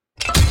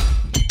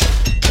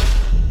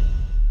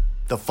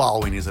The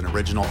following is an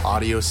original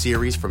audio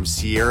series from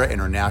Sierra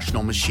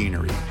International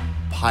Machinery,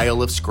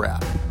 Pile of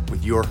Scrap,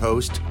 with your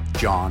host,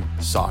 John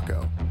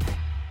Sacco.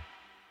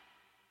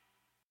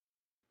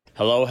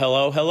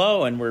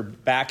 Hello, and we're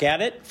back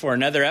at it for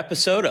another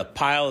episode of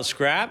Pile of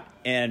Scrap,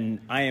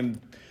 and I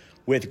am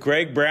with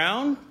Greg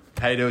Brown.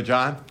 How you doing,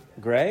 John?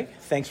 Greg,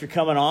 thanks for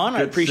coming on.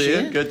 I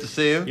appreciate it. Good to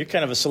see you. You're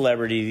kind of a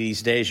celebrity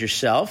these days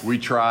yourself. We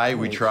try.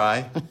 We're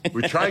trying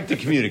to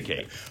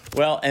communicate.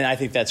 Well, and I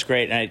think that's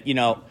great. And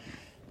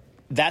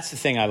that's the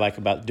thing I like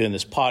about doing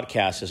this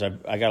podcast is I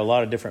got a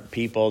lot of different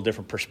people,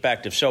 different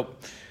perspectives. So,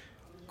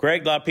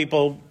 Greg, a lot of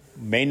people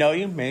may know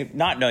you, may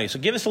not know you. So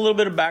give us a little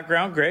bit of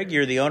background, Greg.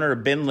 You're the owner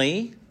of Ben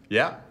Lee.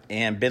 Yeah.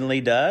 And Ben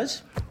Lee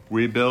does?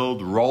 We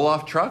build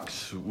roll-off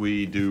trucks.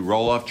 We do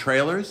roll-off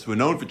trailers. We're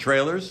known for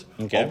trailers,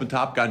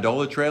 open-top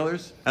gondola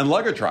trailers, and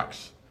lugger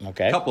trucks.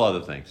 Okay. A couple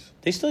other things.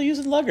 They still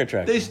use lugger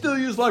trucks? They still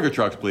use lugger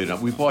trucks, believe it or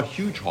not. We bought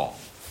Huge Haul,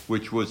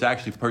 which was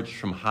actually purchased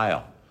from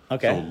Heil.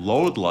 Okay. So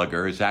load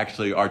lugger is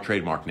actually our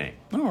trademark name.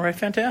 All right,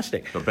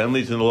 fantastic. So Ben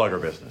Lee's in the lugger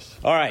business.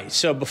 All right,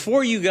 so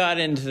before you got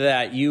into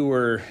that, you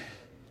were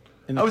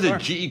in the I was car. a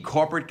GE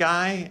corporate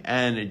guy,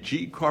 and a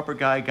GE corporate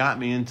guy got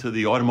me into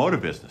the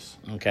automotive business.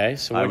 Okay,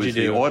 so what did you do?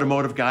 I was the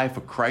automotive guy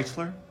for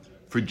Chrysler,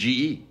 for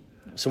GE.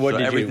 So what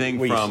did everything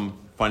you... from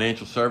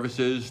financial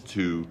services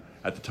to,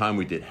 at the time,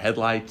 we did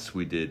headlights,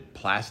 we did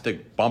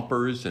plastic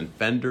bumpers and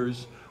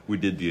fenders, we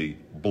did the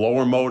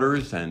blower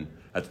motors, and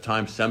at the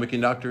time,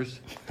 semiconductors.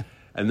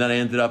 And then I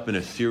ended up in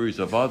a series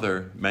of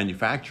other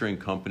manufacturing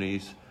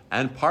companies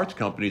and parts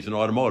companies in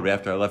automotive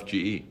after I left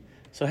GE.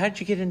 So how did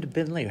you get into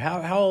Ben Lee?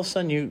 How all of a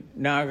sudden you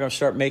now are going to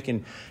start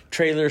making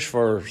trailers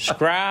for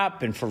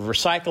scrap and for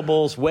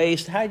recyclables,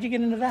 waste? How did you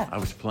get into that? I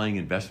was playing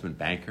investment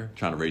banker,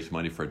 trying to raise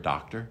money for a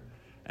doctor,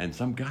 and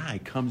some guy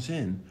comes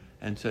in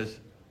and says,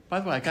 by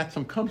the way, I got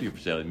some company for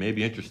sale. You may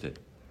be interested.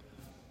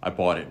 I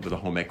bought it with a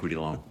home equity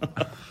loan.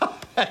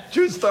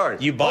 True story.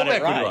 You bought home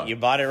it right. Loan. You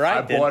bought it right.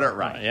 I bought it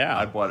right. Yeah.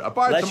 I bought it.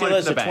 Unless you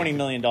live in a $20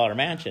 million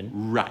mansion.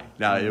 Right.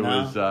 No, it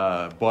was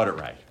bought it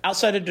right.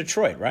 Outside of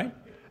Detroit, right?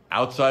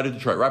 Outside of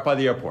Detroit, right by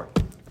the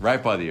airport.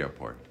 Right by the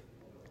airport.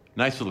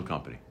 Nice little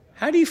company.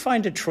 How do you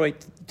find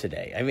Detroit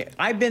today? I mean,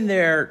 I've been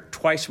there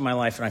twice in my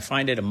life, and I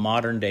find it a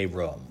modern-day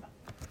Rome.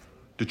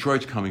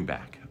 Detroit's coming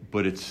back,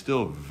 but it's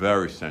still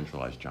very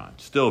centralized, John.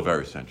 Still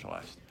very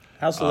centralized.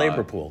 How's the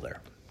labor pool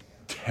there?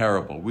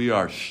 Terrible. We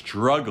are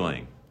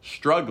struggling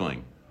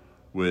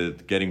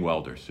with getting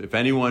welders. If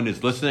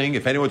anyone's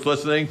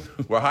listening,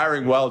 we're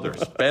hiring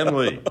welders. Ben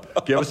Lee,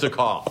 give us a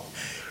call.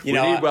 We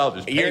need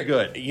welders. Pay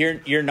good.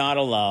 You're not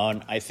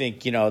alone. I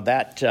think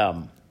that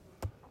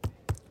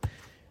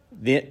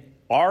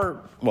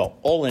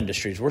all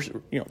industries.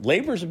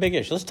 Labor is a big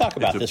issue. Let's talk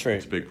about this.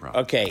 It's a big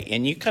problem. Okay,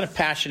 and you're kind of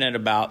passionate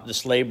about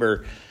this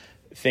labor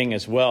thing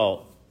as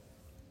well.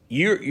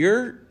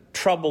 You're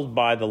troubled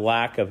by the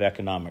lack of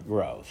economic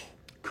growth.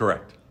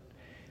 Correct.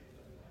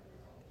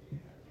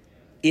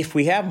 If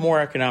we have more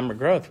economic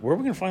growth, where are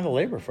we going to find the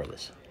labor for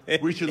this?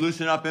 We should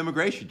loosen up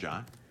immigration,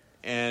 John.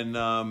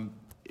 And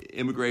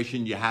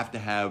immigration, you have to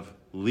have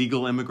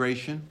legal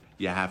immigration.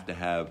 You have to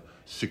have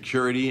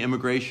security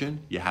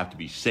immigration. You have to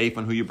be safe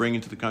on who you bring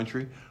into the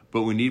country.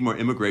 But we need more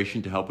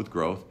immigration to help with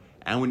growth,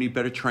 and we need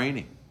better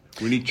training.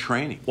 We need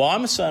training. Well,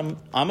 I'm a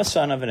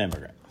son of an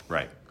immigrant.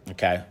 Right.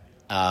 Okay.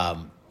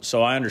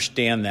 So I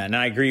understand that, and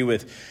I agree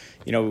with,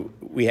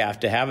 we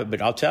have to have it.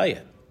 But I'll tell you,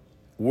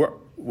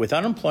 with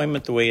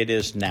unemployment the way it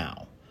is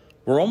now,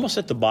 we're almost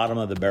at the bottom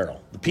of the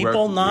barrel. The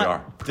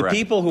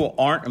people who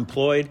aren't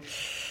employed,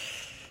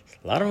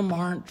 a lot of them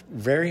aren't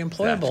very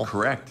employable. That's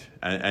correct,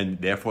 and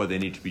therefore they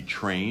need to be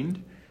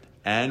trained.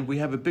 And we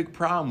have a big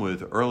problem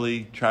with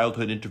early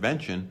childhood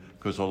intervention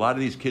because a lot of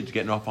these kids are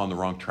getting off on the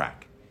wrong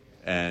track,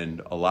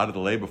 and a lot of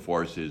the labor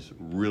force is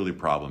really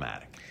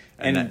problematic.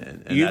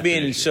 And you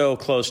being so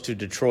close to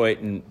Detroit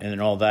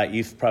and all that,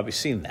 you've probably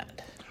seen that.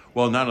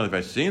 Well, not only have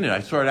I seen it,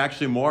 I saw it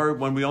actually more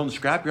when we owned the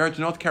scrap yards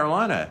in North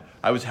Carolina.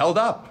 I was held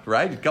up,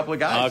 right? A couple of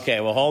guys. Okay,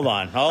 well, hold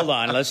on.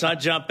 Let's not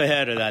jump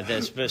ahead of that.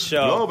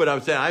 No, but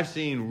I'm saying I've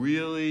seen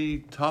really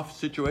tough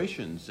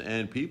situations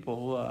and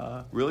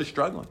people really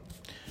struggling.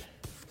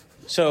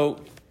 So,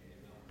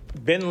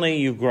 Ben Lee,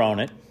 you've grown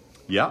it.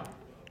 Yeah.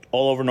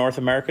 All over North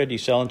America. Do you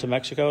sell into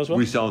Mexico as well?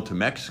 We sell into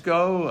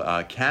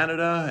Mexico,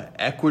 Canada,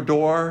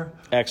 Ecuador,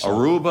 Excellent.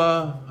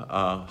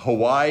 Aruba,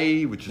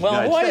 Hawaii, which is the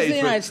United Hawaii States. Is the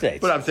United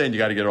States. But I'm saying you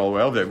got to get all the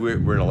way over there.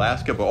 We're in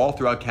Alaska, but all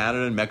throughout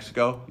Canada and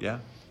Mexico, yeah.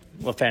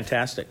 Well,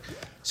 fantastic.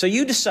 So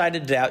you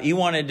decided that you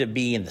wanted to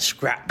be in the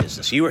scrap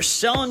business. You were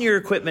selling your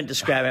equipment to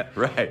scrap.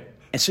 Right.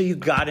 And so you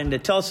got into.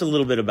 Tell us a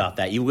little bit about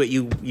that. You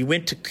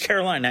went to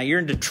Carolina. Now you're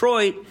in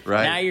Detroit.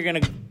 Right. Now you're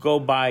going to go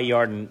buy a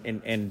yard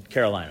in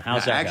Carolina.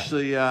 How's that?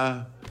 Actually,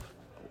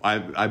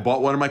 I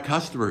bought one of my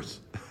customers.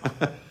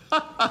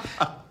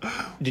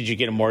 Did you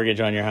get a mortgage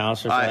on your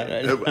house or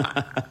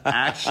something?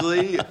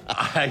 Actually,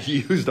 I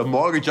used a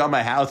mortgage on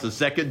my house a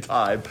second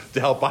time to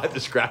help buy the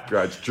scrap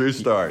yards. True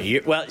story.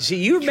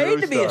 You're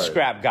made to be a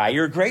scrap guy.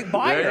 You're a great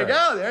buyer.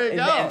 There you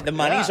go. And the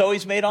money's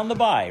always made on the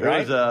buy,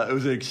 right? It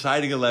was an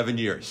exciting 11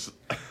 years.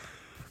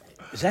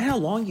 Is that how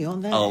long you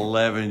owned that?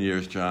 11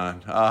 years,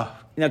 John.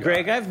 Now,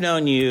 Greg, I've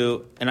known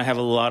you, and I have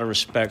a lot of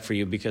respect for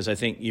you because I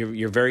think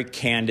you're very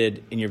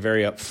candid and you're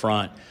very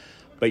upfront.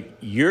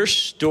 But your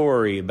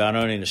story about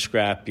owning a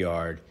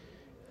scrapyard,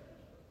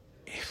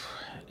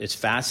 it's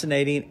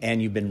fascinating,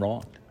 and you've been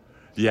wronged.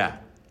 Yeah.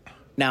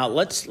 Now,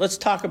 let's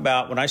talk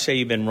about when I say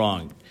you've been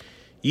wronged.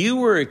 You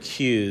were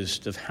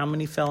accused of how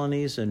many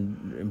felonies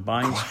and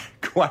buying?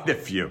 Quite a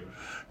few.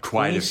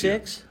 Quite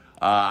 26? a few.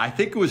 I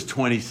think it was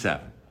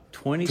 27.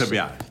 26? To be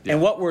honest. Yeah.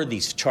 And what were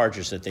these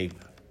charges that they...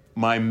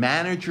 My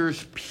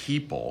manager's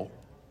people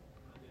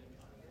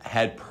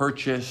had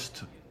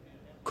purchased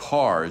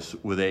cars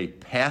with a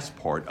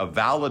passport, a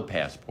valid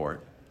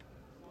passport,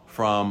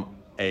 from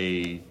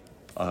a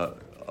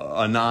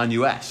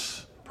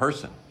non-U.S.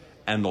 person.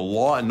 And the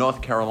law in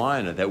North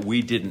Carolina that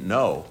we didn't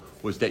know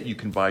was that you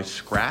can buy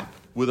scrap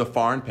with a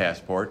foreign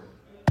passport,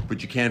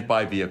 but you can't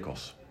buy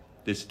vehicles.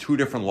 There's two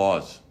different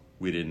laws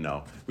we didn't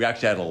know. We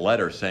actually had a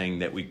letter saying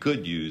that we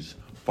could use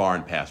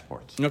foreign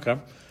passports. Okay.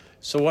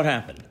 So what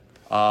happened?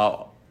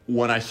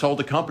 When I sold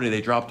the company,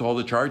 they dropped all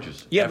the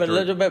charges. Yeah,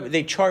 but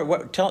they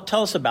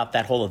tell us about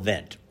that whole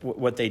event,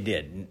 what they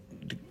did.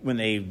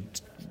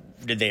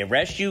 Did they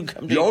arrest you?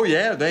 Oh,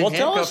 yeah. They handcuffed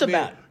tell us me.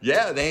 about it.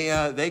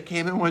 Yeah, they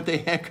came in when they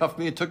handcuffed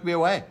me and took me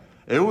away.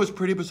 It was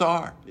pretty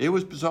bizarre. It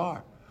was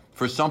bizarre.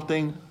 For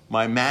something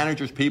my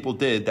manager's people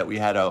did that we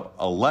had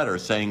a letter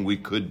saying we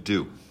could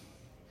do.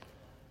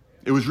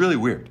 It was really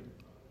weird.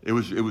 It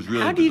was really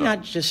bizarre. How do you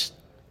not just...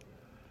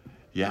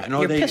 Yeah,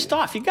 no, You're pissed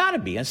off. You got to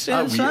be.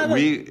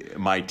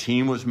 My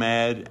team was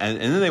mad, and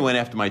then they went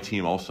after my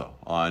team also.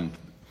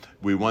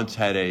 We once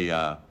had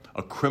a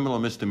criminal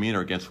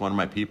misdemeanor against one of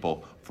my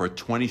people for a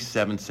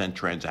 27-cent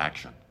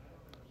transaction.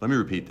 Let me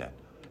repeat that.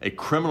 A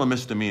criminal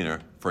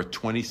misdemeanor for a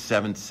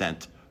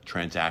 27-cent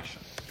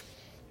transaction.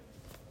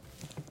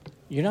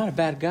 You're not a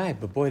bad guy,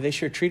 but boy, they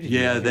sure treated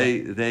you. Yeah,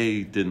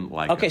 they didn't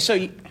like it. Okay,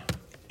 so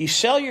you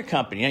sell your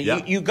company. Now,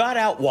 yeah. You got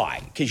out. Why?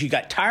 Because you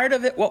got tired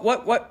of it?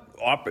 What?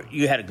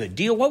 You had a good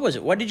deal? What was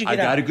it? What did you get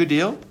out? I got a good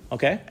deal.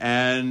 Okay.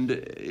 And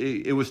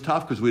it was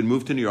tough because we had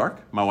moved to New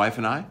York, my wife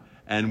and I,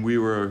 and we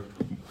were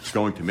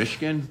going to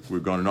Michigan. We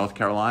were going to North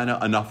Carolina.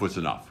 Enough was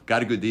enough.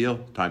 Got a good deal.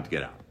 Time to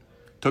get out.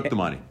 Took the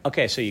money.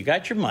 Okay, so you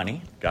got your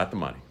money. Got the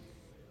money.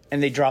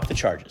 And they dropped the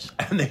charges.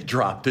 And they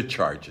dropped the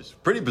charges.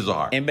 Pretty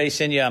bizarre. Anybody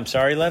send you I'm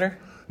sorry letter?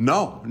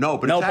 No.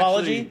 But no it's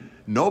apology? Actually,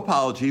 no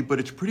apology, but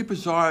it's pretty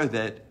bizarre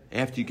that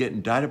after you get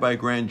indicted by a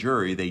grand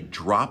jury, they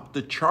drop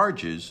the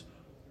charges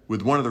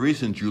with one of the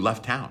reasons you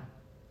left town.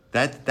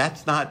 So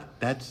that's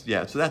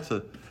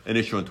an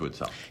issue unto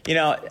itself. You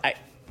know,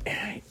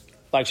 like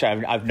I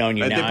said, I've known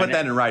you now. They put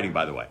that in writing,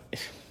 by the way.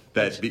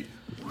 That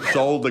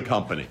sold the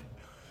company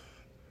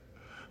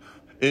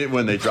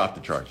when they dropped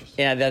the charges.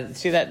 Yeah,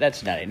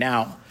 that's nutty.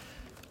 Now,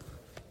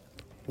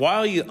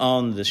 while you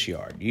own this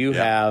yard, you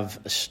have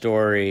a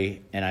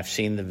story, and I've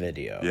seen the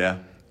video. Yeah.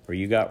 Where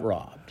you got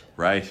robbed.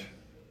 Right.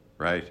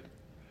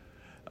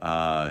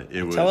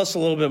 Tell us a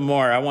little bit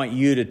more. I want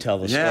you to tell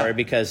the story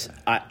because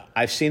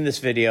I've seen this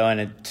video,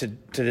 and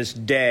to this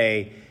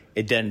day,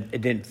 it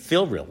didn't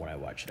feel real when I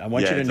watched it. I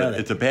want you to know that.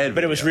 It's a bad video.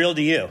 But it was real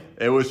to you.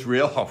 It was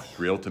real. Oh, it was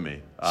real to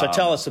me. So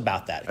tell us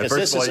about that. Because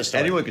this is a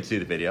story. Anyone could see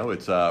the video.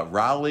 It's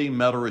Raleigh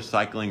Metal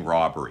Recycling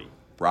robbery.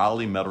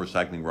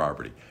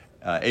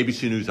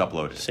 ABC News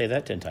uploaded it. Say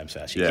that 10 times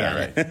fast. You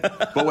can't. Right.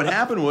 But what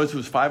happened was it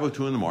was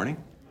 5:02 in the morning,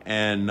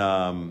 and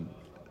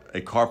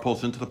a car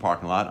pulls into the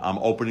parking lot. I'm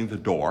opening the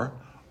door.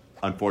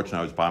 Unfortunately,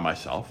 I was by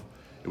myself.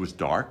 It was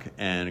dark,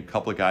 and a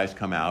couple of guys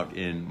come out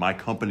in my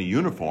company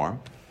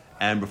uniform.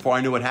 And before I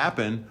knew what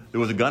happened,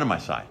 there was a gun in my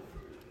side.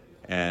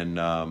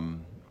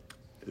 And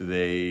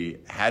they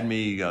had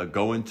me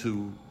go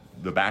into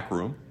the back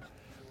room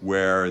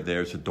where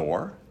there's a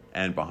door.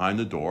 And behind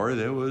the door,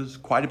 there was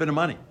quite a bit of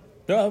money.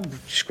 No,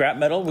 scrap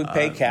metal, we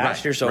pay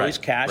cash. There's always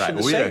cash in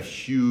the We safe. had a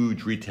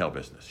huge retail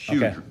business.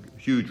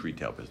 Huge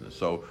retail business.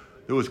 So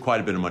there was quite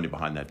a bit of money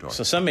behind that door.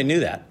 So somebody knew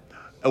that.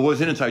 It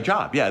was an inside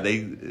job. Yeah,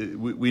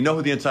 we know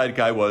who the inside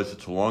guy was.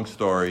 It's a long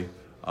story.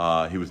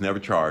 He was never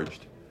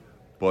charged.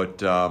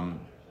 But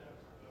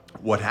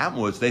what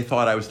happened was they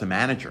thought I was the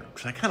manager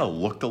because I kind of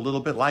looked a little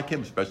bit like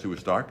him, especially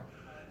with Stark.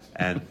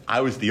 And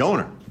I was the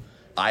owner.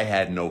 I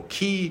had no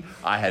key.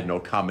 I had no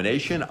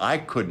combination. I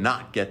could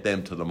not get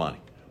them to the money.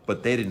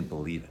 But they didn't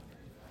believe it.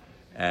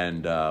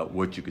 And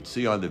what you could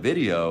see on the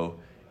video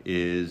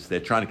is they're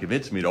trying to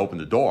convince me to open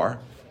the door.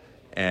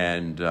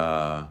 And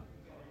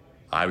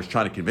I was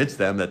trying to convince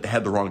them that they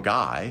had the wrong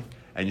guy.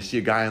 And you see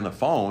a guy on the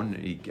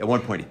phone. At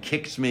one point, he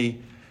kicks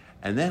me.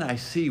 And then I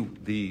see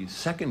the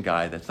second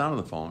guy that's not on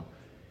the phone.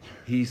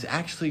 He's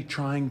actually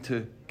trying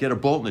to get a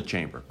bullet in the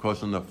chamber.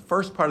 Because in the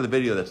first part of the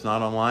video that's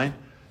not online,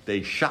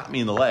 they shot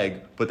me in the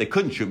leg, but they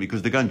couldn't shoot me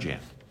because the gun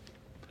jammed.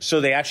 So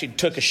they actually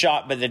took a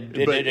shot, but it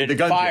didn't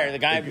fire. Jammed. The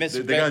guy missed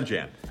the gun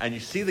jammed. And you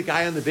see the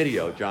guy on the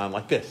video, John,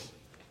 like this,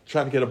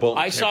 trying to get a bullet.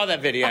 I saw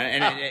that video.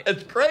 And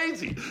it's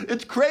crazy.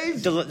 It's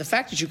crazy. The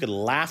fact that you could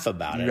laugh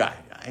about it. Right.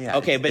 Yeah,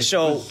 okay, but it's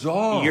so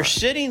bizarre. You're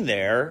sitting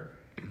there,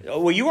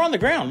 Oh, well, you were on the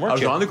ground, weren't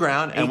you? I was on the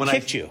ground, and he when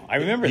kicked you. I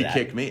remember that. He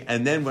kicked me,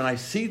 and then when I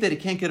see that he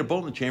can't get a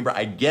bullet in the chamber,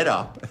 I get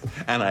up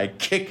and I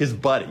kick his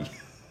buddy.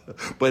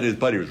 But his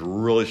buddy was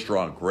really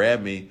strong.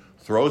 Grabbed me,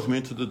 throws me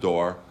into the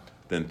door,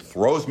 then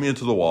throws me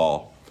into the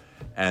wall,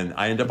 and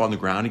I end up on the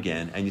ground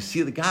again. And you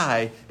see the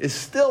guy is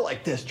still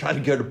like this, trying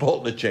to get a bullet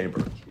in the chamber.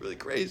 It's really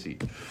crazy.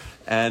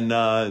 And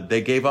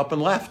they gave up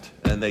and left,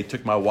 and they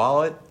took my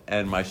wallet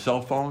and my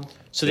cell phone.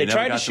 So they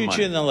tried to shoot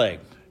you in the leg.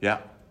 Yeah.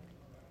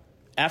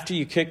 After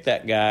you kicked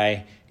that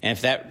guy, and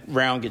if that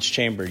round gets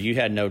chambered, you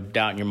had no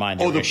doubt in your mind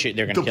they're going to kill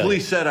you. The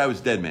police said I was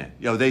dead man.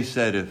 They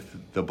said if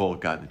the bullet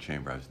got in the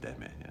chamber, I was dead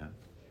man.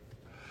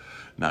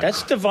 Yeah.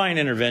 That's divine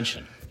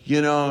intervention.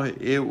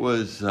 It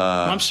was.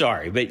 I'm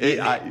sorry, but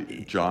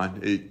John,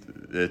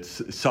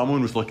 it's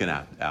someone was looking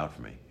out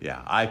for me.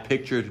 Yeah, I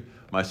pictured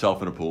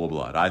myself in a pool of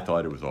blood. I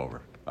thought it was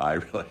over. I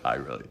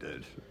really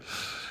did.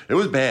 It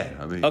was bad.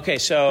 I mean, okay,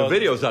 so the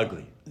video's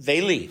ugly.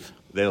 They leave.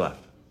 They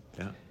left.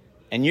 Yeah.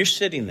 And you're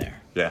sitting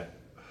there. Yeah.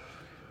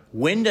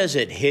 When does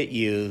it hit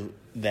you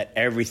that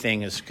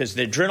everything is, because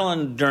the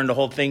adrenaline during the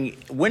whole thing,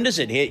 when does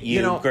it hit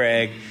you,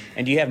 Greg?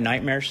 And do you have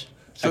nightmares?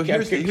 So I'm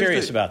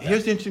curious about that.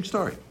 Here's the interesting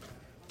story.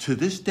 To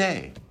this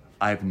day,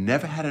 I've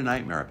never had a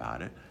nightmare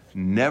about it,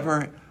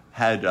 never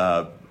had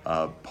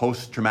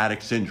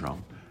post-traumatic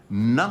syndrome,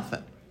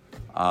 nothing.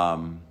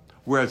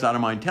 Whereas I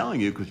don't mind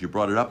telling you, because you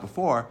brought it up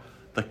before,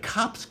 the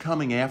cops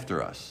coming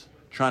after us,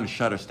 trying to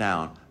shut us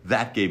down,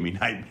 that gave me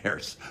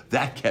nightmares.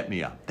 That kept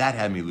me up. That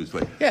had me lose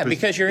weight. Yeah,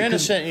 because you're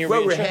innocent and you're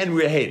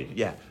we're hated,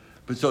 yeah.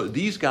 But so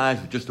these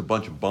guys are just a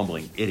bunch of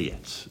bumbling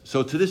idiots.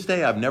 So to this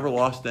day, I've never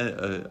lost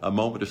a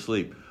moment of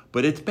sleep.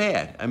 But it's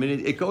bad. I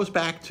mean, it goes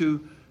back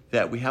to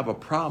that we have a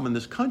problem in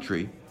this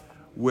country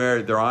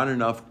where there aren't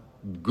enough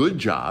good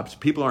jobs.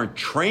 People aren't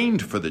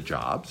trained for the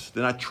jobs.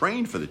 They're not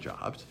trained for the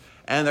jobs.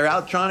 And they're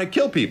out trying to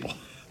kill people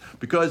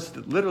because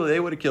literally they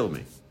would have killed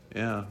me.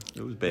 Yeah,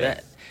 it was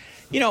bad.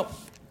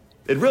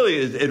 It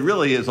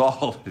really is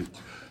all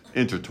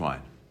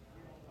intertwined.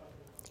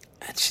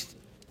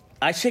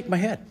 I shake my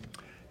head.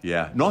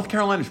 Yeah. North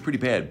Carolina's pretty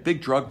bad.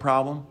 Big drug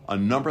problem. A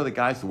number of the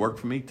guys that work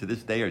for me to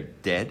this day are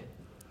dead.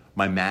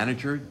 My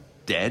manager,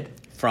 dead.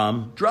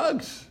 From?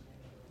 Drugs.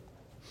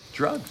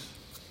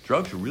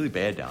 Drugs are really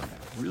bad down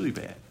there. Really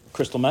bad.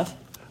 Crystal meth?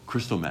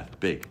 Crystal meth,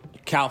 big.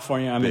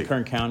 California, I'm in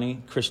Kern County,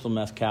 crystal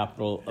meth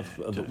capital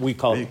of we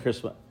call it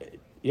crystal.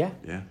 Yeah.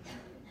 Yeah.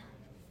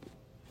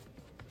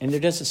 And there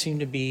doesn't seem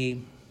to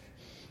be,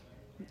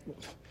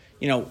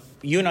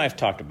 you and I have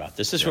talked about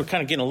this. We're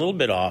kind of getting a little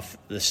bit off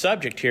the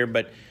subject here,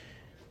 but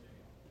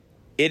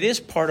it is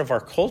part of our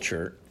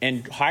culture.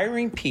 And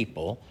hiring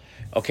people,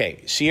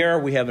 okay, Sierra,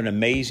 we have an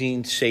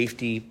amazing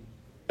safety,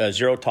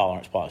 zero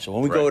tolerance policy.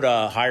 When we go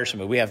to hire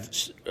somebody, we have,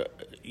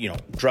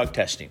 drug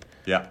testing.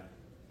 Yeah.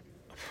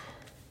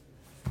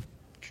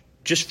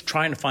 Just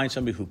trying to find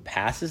somebody who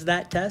passes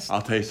that test.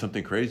 I'll tell you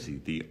something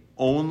crazy. The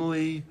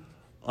only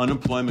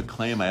unemployment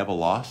claim I ever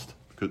lost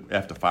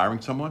after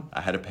firing someone, I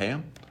had to pay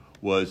him,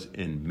 was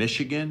in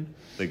Michigan.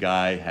 The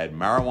guy had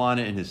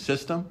marijuana in his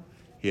system.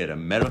 He had a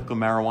medical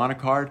marijuana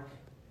card.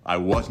 I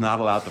was not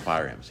allowed to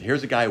fire him. So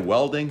here's a guy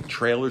welding.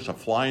 Trailers are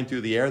flying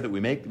through the air that we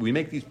make. We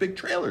make these big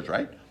trailers,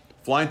 right?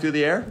 Flying through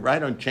the air,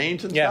 right, on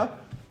chains and stuff.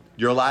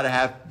 You're allowed to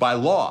have, by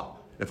law,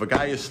 if a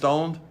guy is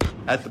stoned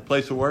at the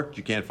place of work,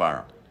 you can't fire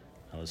him.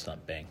 No, let's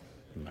not bang.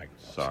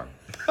 Sorry.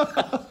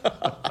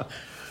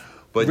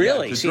 But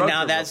really? See,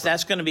 now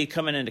that's going to be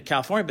coming into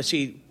California. But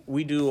see,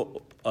 we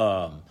do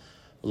a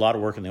lot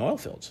of work in the oil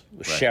fields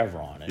with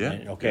Chevron.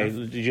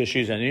 Just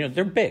using,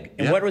 they're big.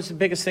 And what was the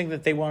biggest thing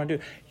that they want to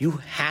do? You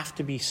have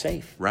to be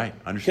safe. Right,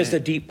 understand. Because the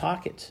deep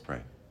pockets.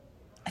 Right.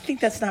 I think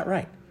that's not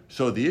right.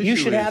 So the issue you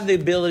should have the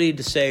ability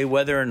to say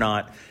whether or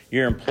not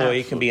your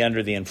employee can be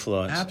under the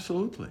influence.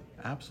 Absolutely.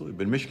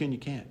 But in Michigan, you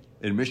can't.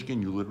 In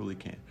Michigan, you literally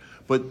can't.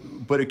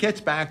 But it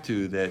gets back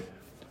to that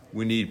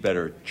we need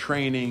better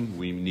training.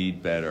 We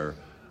need better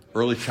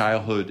early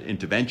childhood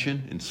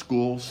intervention in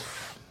schools.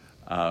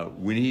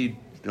 We need,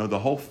 the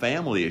whole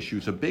family issue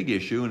is a big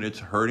issue, and it's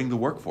hurting the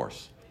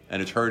workforce.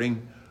 And it's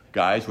hurting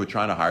guys who are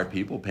trying to hire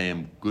people, pay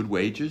them good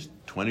wages,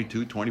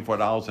 $22,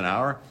 $24 an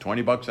hour,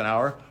 $20 an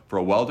hour for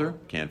a welder.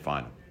 Can't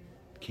find them.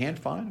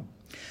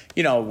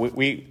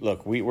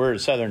 We're in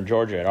southern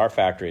Georgia at our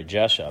factory at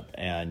Jessup,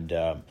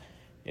 and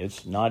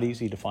it's not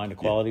easy to find a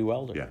quality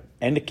welder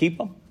and to keep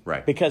them,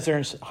 because they're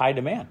in high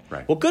demand.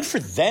 Right. Well, good for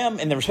them,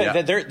 and they're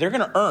going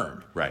to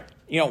earn. Right.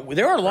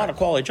 There are a lot of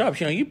quality jobs.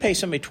 You pay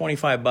somebody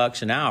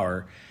 $25 an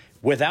hour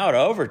without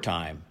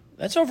overtime.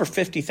 That's over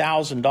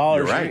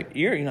 $50,000 a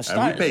year.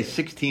 And we pay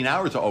 16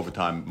 hours of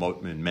overtime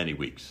in many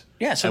weeks.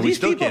 Yeah, so and these we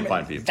still people, can't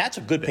find people. That's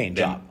a good paying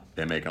job.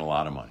 They're making a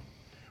lot of money.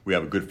 We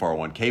have a good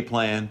 401k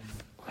plan,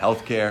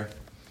 health care.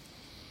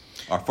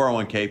 Our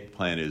 401k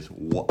plan is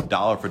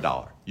dollar for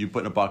dollar. You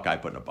put in a buck, I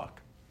put in a buck.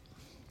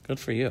 Good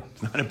for you.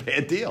 It's not a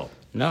bad deal.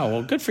 No,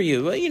 well, good for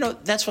you. Well,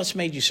 that's what's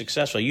made you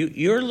successful.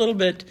 You're a little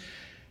bit.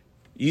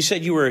 You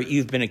said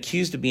you've been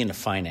accused of being a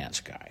finance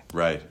guy.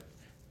 Right.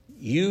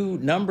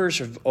 Numbers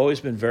have always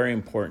been very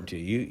important to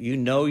you. You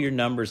know your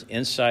numbers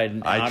inside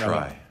and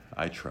out.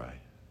 I try.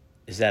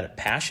 Is that a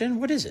passion?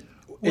 What is it?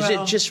 Is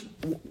Well, it just,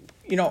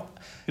 You know,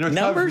 it's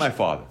numbers? my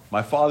father.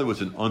 My father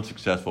was an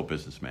unsuccessful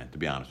businessman, to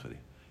be honest with you.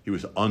 He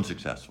was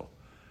unsuccessful.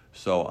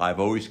 So I've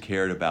always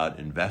cared about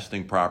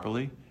investing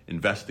properly,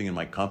 investing in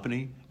my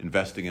company,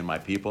 investing in my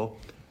people,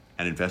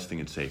 and investing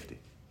in safety.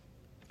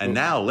 And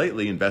now,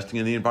 lately, investing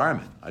in the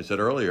environment. I said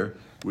earlier,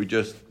 we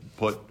just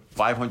put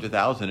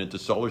 $500,000 into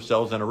solar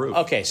cells and a roof.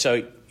 Okay,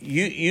 so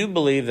you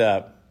believe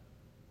that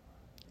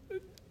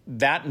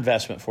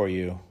investment for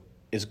you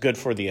is good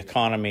for the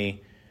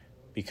economy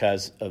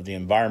because of the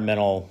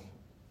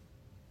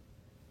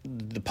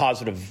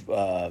positive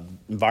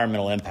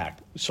environmental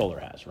impact solar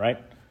has, right?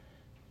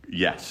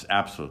 Yes,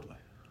 absolutely.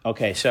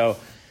 Okay, so,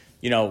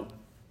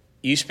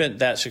 you spent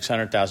that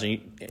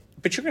 $600,000,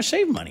 but you're going to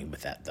save money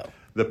with that, though.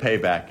 The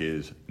payback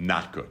is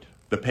not good.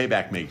 The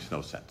payback makes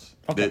no sense.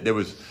 Okay. There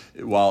was,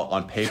 while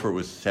on paper it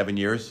was 7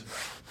 years,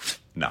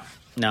 no.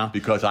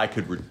 Because I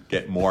could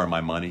get more of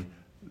my money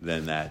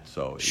than that.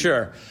 So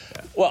Sure.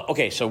 Yeah. Well,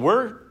 okay, so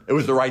It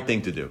was the right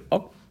thing to do.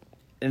 Oh,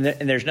 and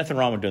there's nothing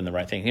wrong with doing the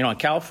right thing. In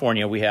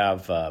California, we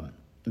have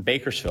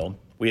Bakersfield.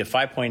 We have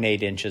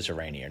 5.8 inches of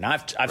rain a year. Now,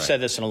 I've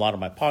said this in a lot of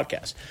my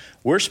podcasts.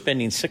 We're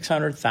spending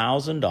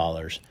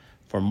 $600,000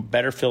 for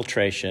better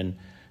filtration,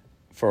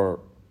 for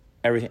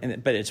everything,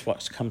 but it's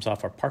what comes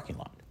off our parking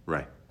lot.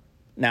 Right.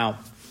 Now,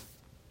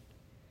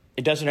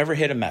 it doesn't ever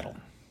hit a metal,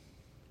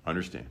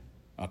 Understand.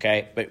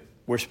 okay? But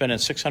we're spending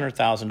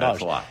 $600,000.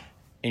 That's a lot.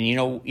 And you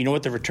know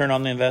what the return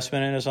on the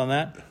investment is on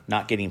that?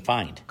 Not getting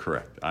fined.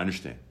 Correct. I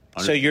understand.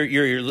 So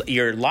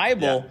you're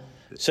liable.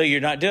 Yeah. So you're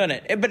not doing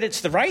it, but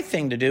it's the right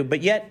thing to do.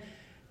 But yet,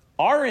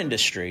 our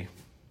industry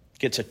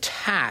gets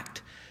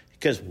attacked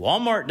because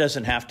Walmart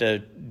doesn't have to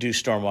do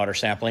stormwater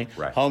sampling.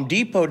 Right. Home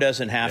Depot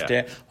doesn't have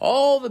to.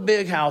 All the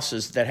big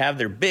houses that have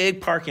their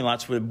big parking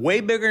lots, with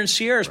way bigger than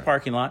Sierra's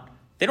parking lot,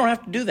 they don't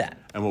have to do that.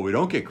 And what we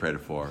don't get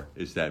credit for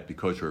is that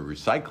because we're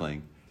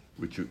recycling,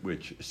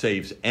 which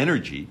saves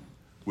energy,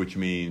 which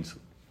means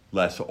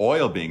less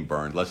oil being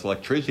burned, less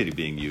electricity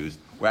being used,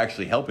 we're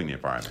actually helping the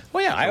environment.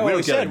 Well, yeah, So I we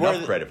always don't said get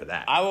enough credit for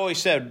that. I've always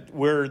said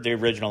we're the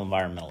original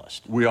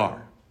environmentalist. We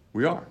are.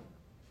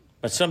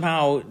 But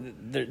somehow,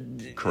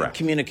 Correct.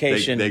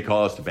 Communication. They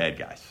call us the bad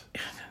guys.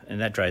 And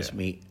that drives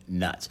me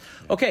nuts.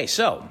 Okay,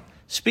 so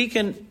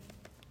speaking,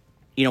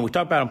 we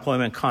talk about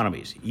employment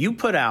economies. You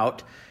put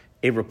out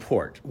a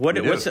report.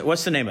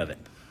 What's the name of it?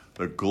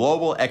 The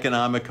Global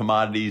Economic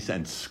Commodities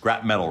and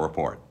Scrap Metal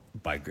Report.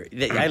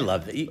 I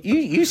love that.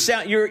 You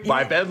sound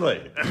By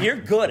Bentley. You're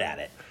good at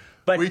it.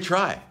 But We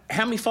try.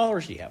 How many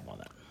followers do you have on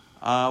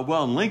that?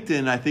 Well, on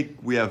LinkedIn, I think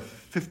we have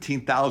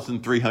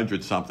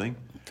 15,300 something.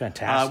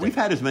 Fantastic. We've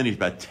had as many as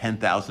about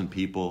 10,000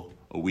 people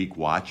a week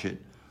watch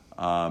it.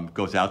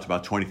 Goes out to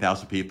about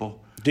 20,000 people.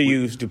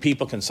 Do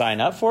people can sign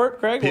up for it,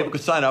 Greg? People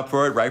can sign up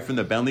for it right from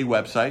the Bentley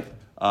website,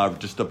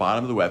 just the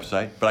bottom of the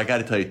website. But I got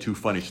to tell you two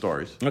funny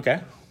stories.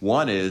 Okay.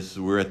 One is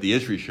we're at the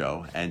ISRI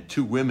show, and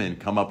two women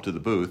come up to the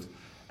booth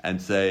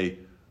and say,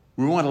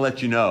 "We want to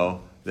let you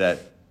know that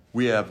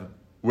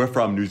we're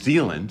from New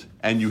Zealand,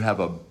 and you have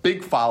a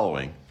big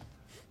following.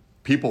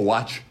 People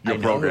watch your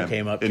program who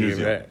came up in to New you,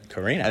 Zealand."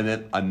 Karina. And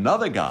then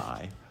another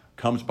guy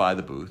comes by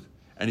the booth,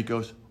 and he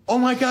goes, "Oh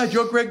my God,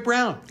 you're Greg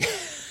Brown."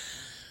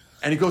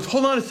 And he goes,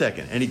 "Hold on a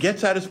second." And he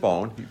gets out his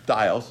phone, he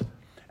dials,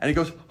 and he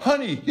goes,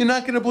 "Honey, you're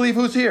not going to believe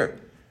who's here."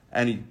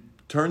 And he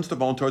turns the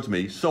phone towards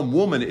me. Some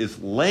woman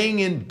is laying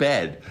in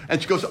bed,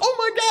 and she goes, "Oh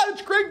my God,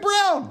 it's Greg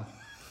Brown."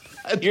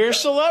 You're a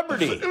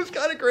celebrity. It was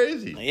kind of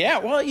crazy. Yeah,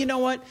 well, you know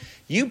what?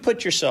 You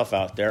put yourself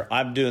out there.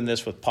 I'm doing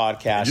this with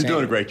podcasts. You're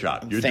doing a great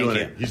job. Thank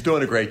you. He's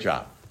doing a great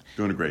job.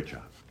 Doing a great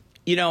job.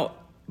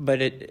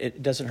 But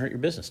it doesn't hurt your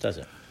business, does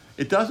it?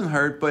 It doesn't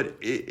hurt, but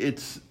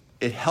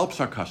it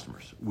helps our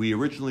customers. We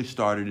originally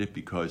started it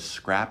because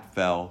scrap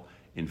fell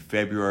in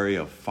February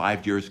of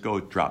 5 years ago.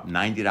 It dropped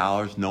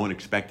 $90. No one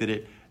expected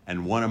it.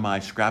 And one of my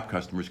scrap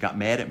customers got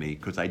mad at me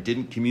because I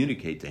didn't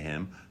communicate to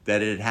him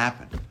that it had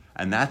happened.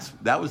 And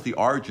that was the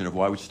origin of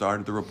why we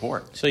started the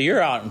report. So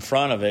you're out in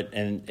front of it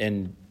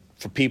and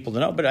for people to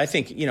know. But I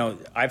think,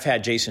 I've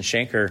had Jason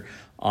Schenker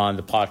on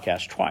the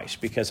podcast twice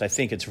because I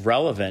think it's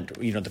relevant,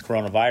 the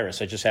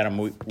coronavirus. I just had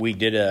him. We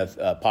did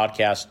a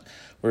podcast.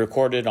 We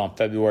recorded on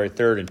February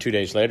 3rd, and 2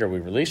 days later we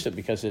released it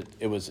because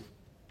it was,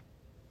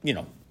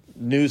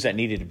 news that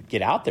needed to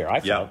get out there,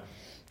 I felt. Yeah.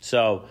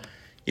 So,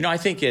 I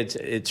think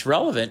it's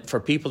relevant for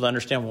people to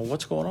understand, well,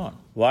 what's going on?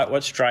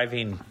 What's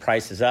driving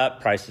prices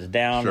up, prices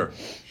down?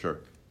 Sure.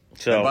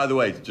 So, and by the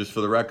way, just for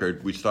the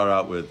record, we started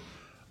out with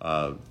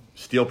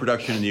steel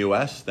production in the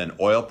U.S., then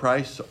oil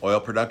price, oil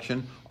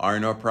production,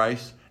 iron ore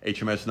price,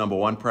 HMS number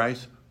 1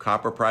 price,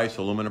 copper price,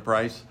 aluminum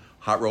price,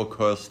 hot rolled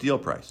coil steel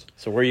price.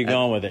 So where are you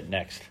going with it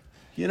next?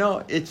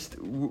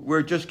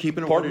 We're just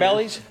keeping it Pork what it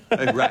bellies?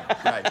 is.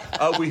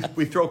 Right.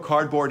 We throw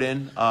cardboard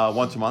in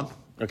once a month.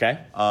 Okay.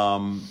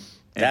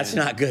 That's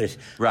not good.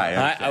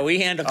 Right. We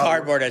handle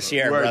cardboard at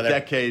Sierra, we're brother. We're a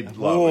decade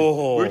low.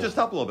 Whoa. We were just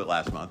up a little bit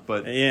last month,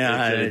 but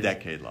yeah, it's at a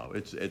decade low.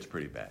 It's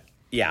pretty bad.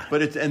 Yeah.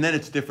 But then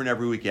it's different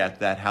every week. After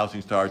that,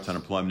 housing starts,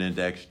 unemployment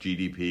index,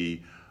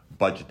 GDP,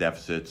 budget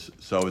deficits.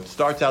 So it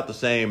starts out the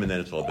same, and then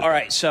it's a little bit. All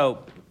right,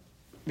 so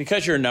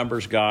because you're a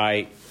numbers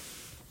guy,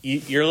 you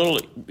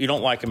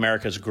don't like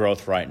America's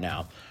growth right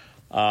now.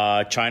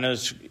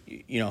 China's,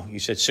 you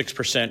said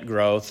 6%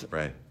 growth.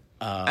 Right.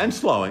 And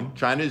slowing.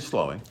 China is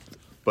slowing,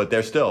 but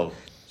they're still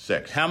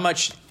 6. How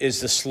much is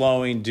the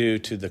slowing due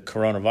to the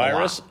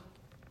coronavirus?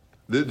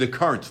 The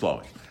current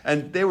slowing.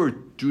 And they were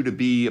due to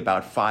be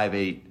about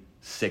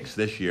 5.86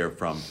 this year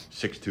from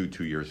 6.2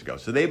 2 years ago.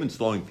 So they've been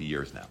slowing for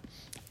years now.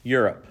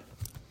 Europe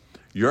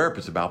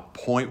is about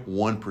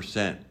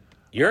 0.1%.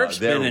 Europe's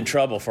been in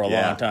trouble for a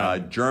long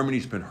time.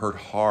 Germany's been hurt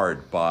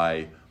hard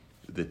by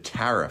the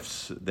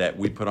tariffs that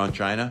we put on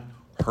China,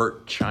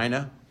 hurt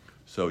China.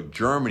 So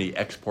Germany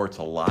exports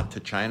a lot to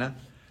China,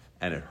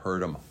 and it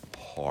hurt them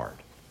hard.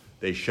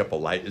 They ship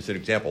as an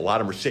example, a lot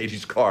of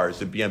Mercedes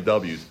cars and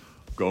BMWs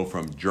go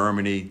from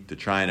Germany to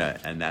China,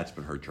 and that's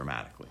been hurt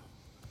dramatically.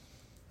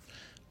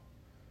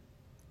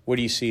 What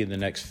do you see in the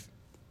next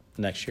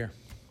year?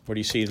 What do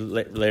you see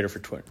later for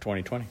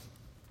 2020?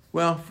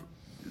 Well,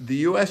 the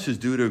U.S. is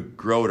due to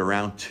grow at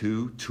around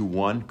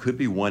 2.1, could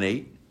be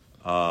 1.8.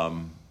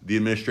 The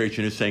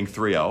administration is saying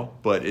 3.0,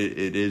 but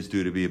it is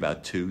due to be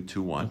about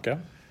 2.1. Okay.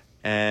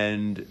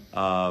 And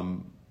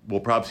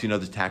we'll probably see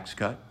another tax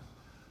cut.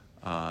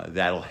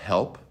 That'll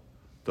help.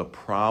 The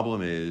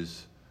problem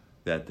is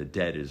that the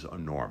debt is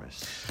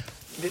enormous.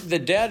 The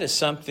debt is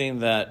something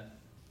that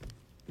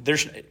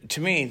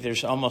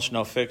there's almost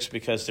no fix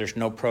because there's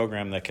no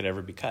program that could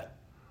ever be cut.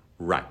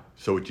 Right.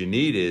 So what you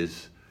need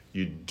is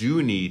you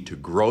do need to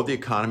grow the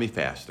economy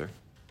faster.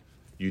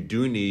 You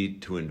do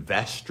need to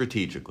invest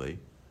strategically,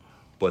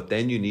 but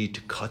then you need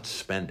to cut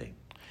spending.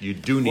 You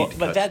do need to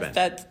cut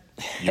spending.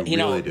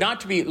 Really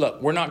not to be.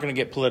 Look, we're not going to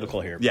get political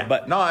here. Yeah,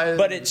 but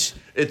it's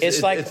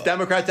like it's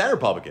Democrats and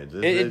Republicans.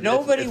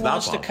 Nobody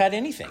wants to cut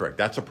anything. Correct.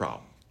 That's a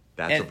problem.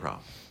 That's a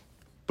problem.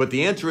 But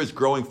the answer is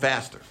growing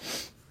faster.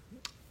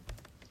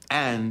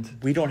 And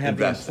we don't have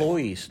investing. the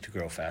employees to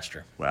grow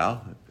faster.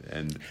 Well,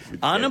 and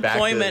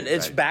unemployment.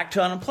 It's back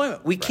to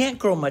unemployment. We can't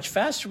grow much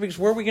faster because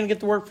where are we going to get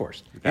the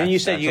workforce? And you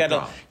said you got to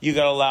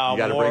allow. You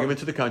got to more. bring them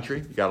into the country.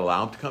 You got to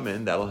allow them to come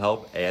in. That'll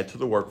help add to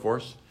the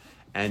workforce.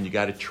 And you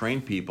got to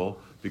train people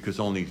because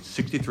only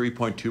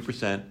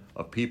 63.2%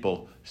 of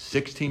people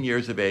 16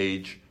 years of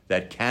age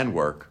that can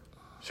work,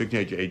 16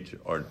 years of age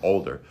or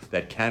older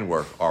that can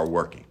work are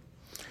working.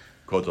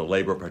 Called the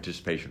labor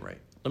participation rate.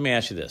 Let me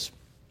ask you this.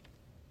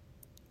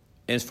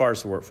 As far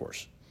as the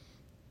workforce,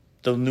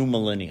 the new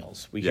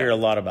millennials, we hear a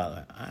lot about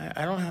that.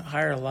 I don't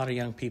hire a lot of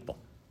young people.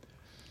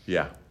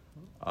 Yeah.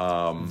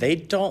 They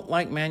don't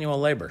like manual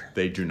labor.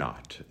 They do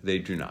not. They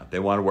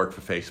want to work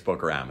for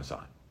Facebook or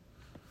Amazon.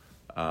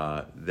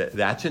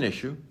 That's an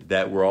issue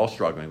that we're all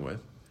struggling with.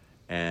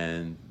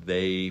 And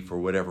they, for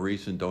whatever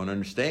reason, don't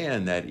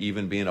understand that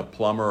even being a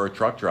plumber or a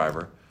truck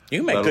driver,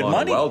 you can make good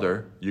money. A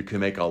welder, you can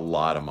make a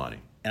lot of money.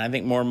 And I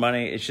think more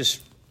money, it's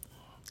just...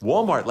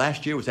 Walmart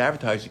last year was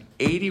advertising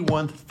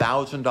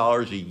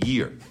 $81,000 a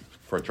year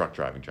for a truck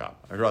driving job.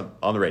 I heard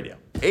on the radio.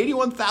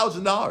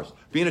 $81,000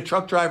 being a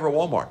truck driver at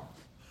Walmart.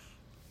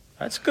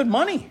 That's good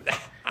money.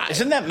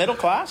 Isn't that middle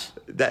class?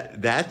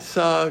 That's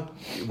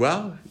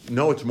well,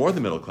 no, it's more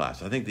than middle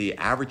class. I think the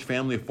average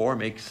family of 4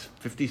 makes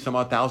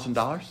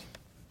 $50,000.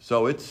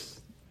 So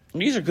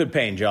these are good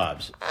paying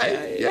jobs.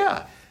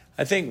 Yeah.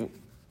 I think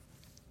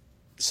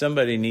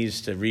somebody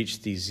needs to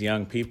reach these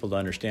young people to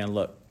understand,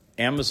 look,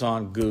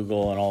 Amazon,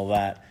 Google, and all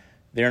that,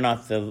 they're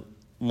not the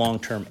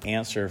long-term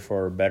answer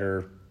for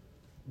better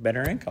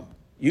income.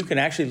 You can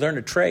actually learn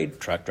a trade,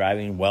 truck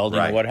driving, welding,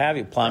 or what have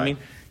you, plumbing.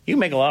 Right. You can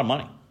make a lot of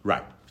money.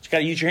 Right. But you got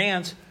to use your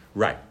hands.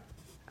 Right.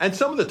 And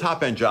some of the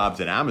top-end jobs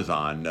at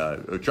Amazon,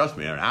 trust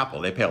me, at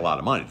Apple, they pay a lot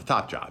of money. The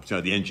top jobs,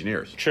 the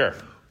engineers. Sure.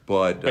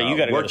 But you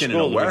got to working in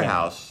a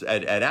warehouse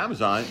at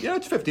Amazon,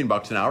 it's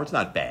 $15 an hour. It's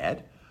not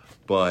bad,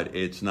 but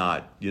it's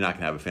not. You're not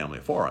going to have a family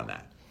of 4 on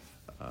that.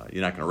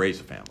 You're not going to raise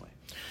a family.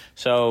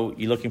 So,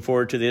 you looking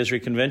forward to the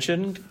ISRI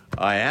convention?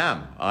 I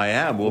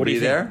am. We'll be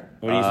there.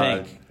 What do you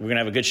think? We're going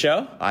to have a good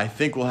show? I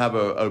think we'll have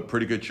a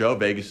pretty good show.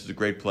 Vegas is a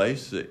great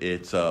place.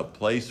 It's a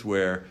place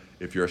where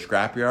if you're a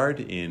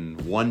scrapyard, in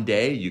one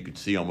day you could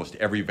see almost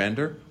every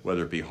vendor,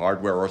 whether it be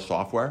hardware or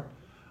software.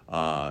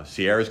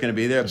 Sierra's going to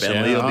be there.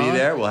 Ben Lee will be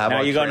there. We'll have.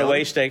 Now you're going to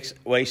Waste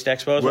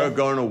Expo? We're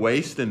going to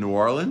Waste in New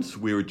Orleans.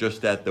 We were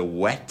just at the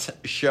WET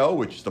show,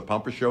 which is the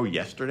pumper show,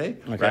 yesterday.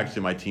 Okay.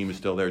 Actually, my team is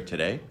still there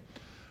today.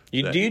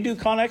 Do you do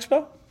Con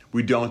Expo?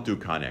 We don't do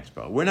Con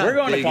Expo. We're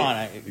going to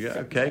Con. Yeah.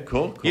 Okay.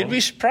 Cool. You'd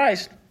be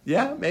surprised.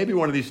 Yeah, maybe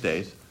one of these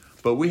days.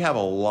 But we have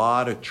a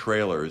lot of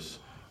trailers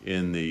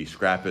in the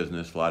scrap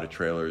business. A lot of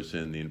trailers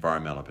in the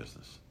environmental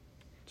business.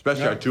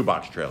 Especially our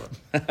 2-box trailer.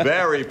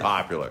 Very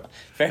popular.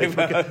 It's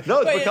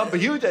become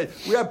huge.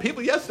 We had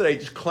people yesterday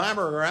just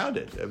clamoring around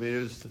it. I mean, it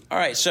was... All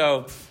right,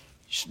 so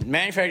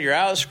manufacturer, you're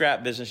out of the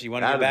scrap business. You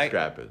want to get back?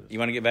 Scrap business. You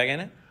want to get back in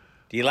it?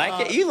 Do you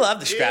like it? You love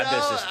the scrap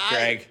business,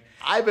 Greg.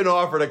 I've been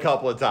offered a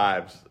couple of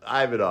times.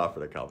 I'm not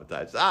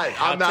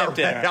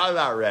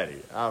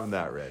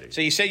ready.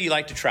 So you said you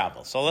like to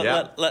travel. So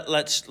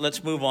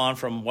let's move on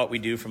from what we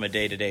do from a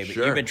day to day. But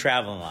Sure. You've been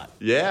traveling a lot.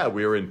 Yeah,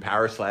 we were in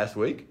Paris last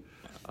week.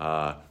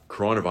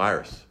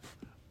 Coronavirus.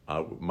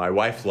 My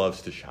wife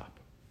loves to shop.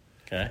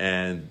 Okay.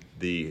 And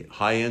the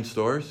high-end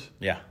stores,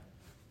 Yeah.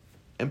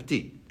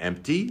 empty.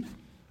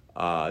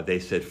 They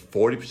said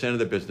 40% of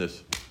the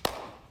business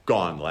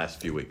gone the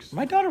last few weeks.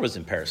 My daughter was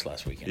in Paris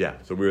last weekend. Yeah,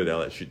 so we were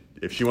there.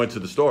 If she went to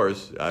the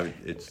stores,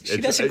 She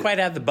doesn't quite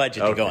have the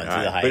budget to go into the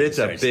high-end but it's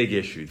stores. a big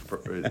issue.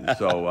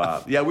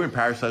 We were in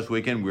Paris last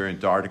weekend. We were in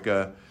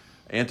Antarctica.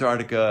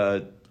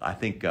 I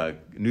think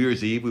New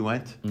Year's Eve we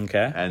went.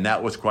 Okay. And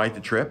that was quite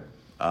the trip.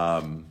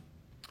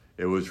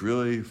 It was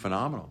really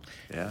phenomenal.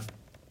 Yeah.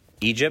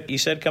 Egypt, you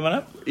said, coming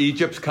up?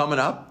 Egypt's coming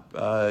up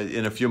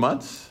in a few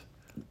months.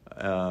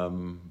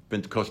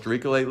 Been to Costa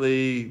Rica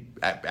lately.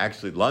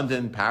 Actually,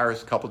 London,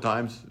 Paris a couple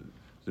times.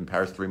 Was in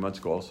Paris 3 months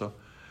ago also.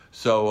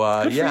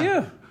 So Good for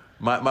you.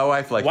 My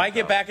wife likes. Why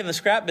get back in the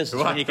scrap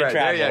business when you can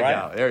travel,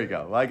 right? There you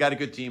go. Well, I got a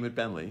good team at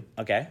Bentley.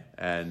 Okay.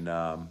 And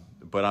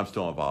but I'm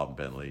still involved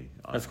in Bentley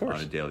on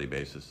a daily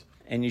basis.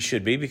 And you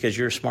should be, because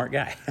you're a smart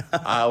guy.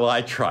 Well,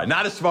 I try.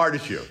 Not as smart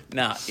as you.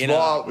 No,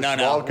 small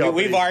company,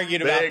 We've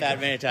argued about big.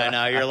 that many times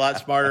now. You're a lot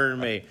smarter than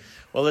me.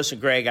 Well, listen,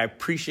 Greg, I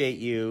appreciate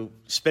you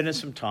spending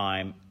some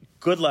time.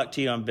 Good luck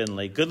to you on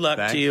Bentley. Good luck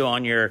Thanks. to you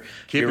on your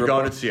Keep your it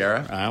going at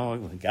Sierra. Oh,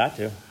 we got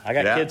to. I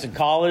got kids in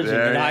college and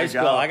in high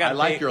school. I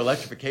like your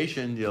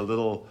electrification, your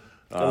little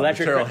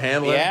Electric- material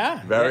handling.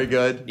 Yeah. Very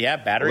good. Yeah,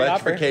 battery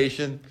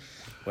electrification.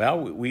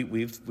 Well,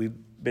 we've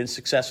been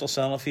successful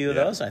selling a few of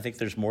those. I think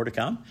there's more to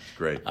come.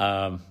 Great.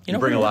 You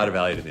bring a lot of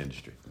value to the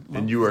industry.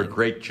 And you were a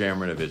great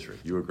chairman of ISRI.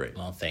 You were great.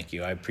 Well, thank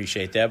you. I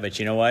appreciate that. But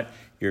you know what?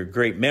 You're a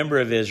great member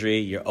of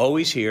ISRI. You're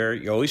always here.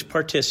 You're always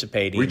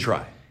participating. We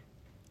try.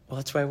 Well,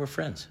 that's why we're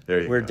friends.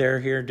 We're there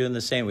here doing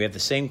the same. We have the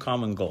same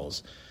common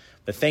goals.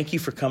 But thank you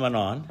for coming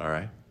on. All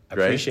right. I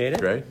appreciate it.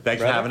 Great.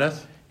 Thanks for having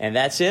us. And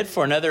that's it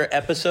for another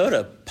episode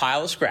of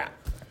Pile of Scrap.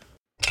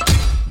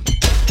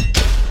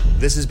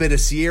 This has been a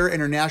Sierra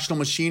International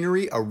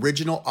Machinery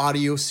original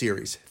audio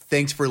series.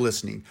 Thanks for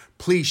listening.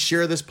 Please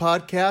share this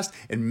podcast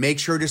and make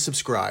sure to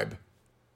subscribe.